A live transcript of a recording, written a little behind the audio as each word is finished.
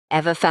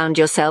Ever found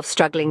yourself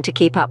struggling to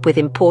keep up with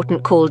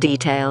important call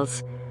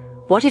details?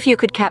 What if you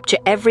could capture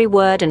every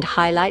word and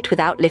highlight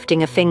without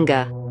lifting a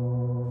finger?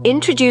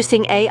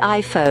 Introducing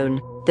AI Phone,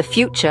 the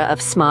future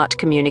of smart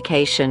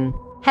communication.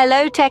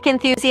 Hello, tech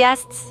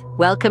enthusiasts!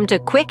 Welcome to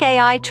Quick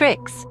AI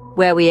Tricks,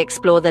 where we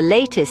explore the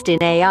latest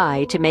in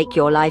AI to make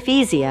your life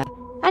easier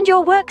and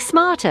your work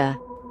smarter.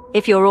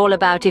 If you're all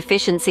about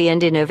efficiency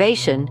and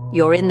innovation,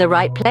 you're in the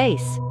right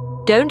place.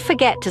 Don't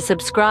forget to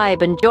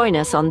subscribe and join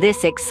us on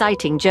this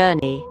exciting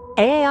journey.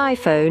 AI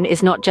Phone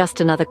is not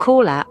just another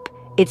call app,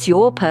 it's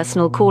your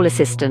personal call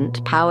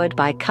assistant powered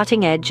by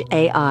cutting-edge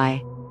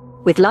AI.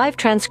 With live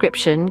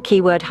transcription,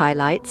 keyword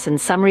highlights,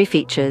 and summary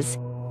features,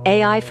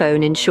 AI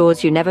Phone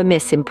ensures you never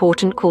miss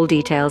important call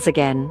details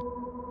again.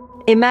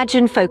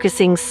 Imagine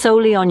focusing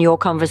solely on your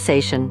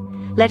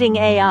conversation, letting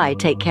AI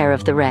take care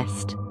of the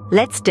rest.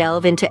 Let's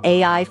delve into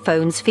AI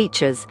Phone's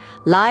features.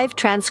 Live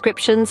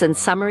transcriptions and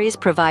summaries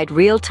provide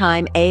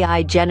real-time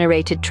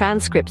AI-generated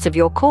transcripts of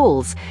your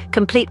calls,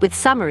 complete with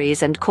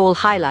summaries and call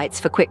highlights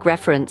for quick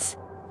reference.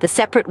 The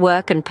separate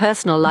work and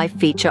personal life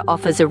feature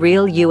offers a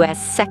real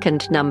US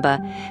second number,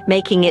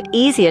 making it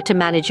easier to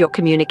manage your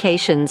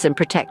communications and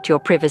protect your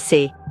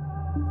privacy.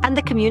 And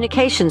the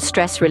communication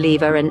stress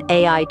reliever, an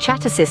AI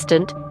chat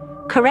assistant,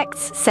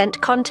 corrects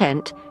sent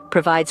content,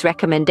 provides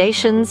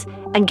recommendations,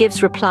 and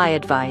gives reply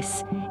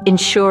advice,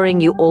 ensuring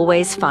you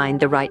always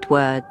find the right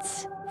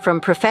words. From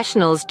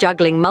professionals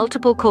juggling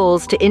multiple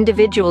calls to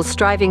individuals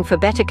striving for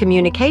better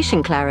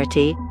communication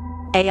clarity,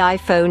 AI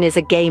Phone is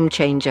a game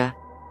changer.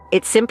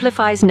 It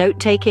simplifies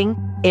note-taking,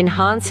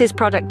 enhances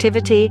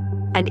productivity,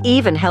 and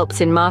even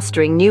helps in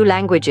mastering new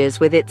languages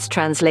with its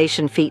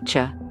translation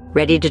feature.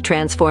 Ready to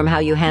transform how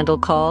you handle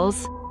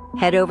calls?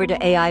 Head over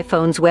to AI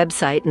Phone's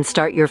website and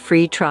start your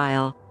free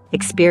trial.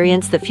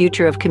 Experience the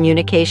future of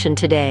communication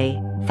today.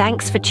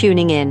 Thanks for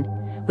tuning in.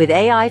 With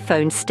AI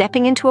Phone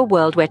stepping into a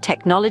world where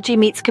technology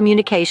meets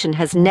communication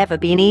has never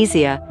been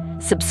easier.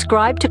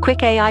 Subscribe to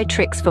Quick AI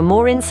Tricks for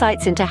more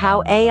insights into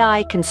how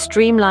AI can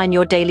streamline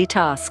your daily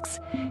tasks.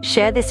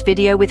 Share this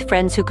video with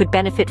friends who could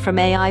benefit from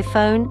AI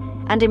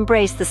Phone and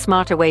embrace the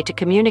smarter way to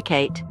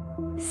communicate.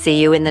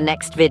 See you in the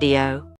next video.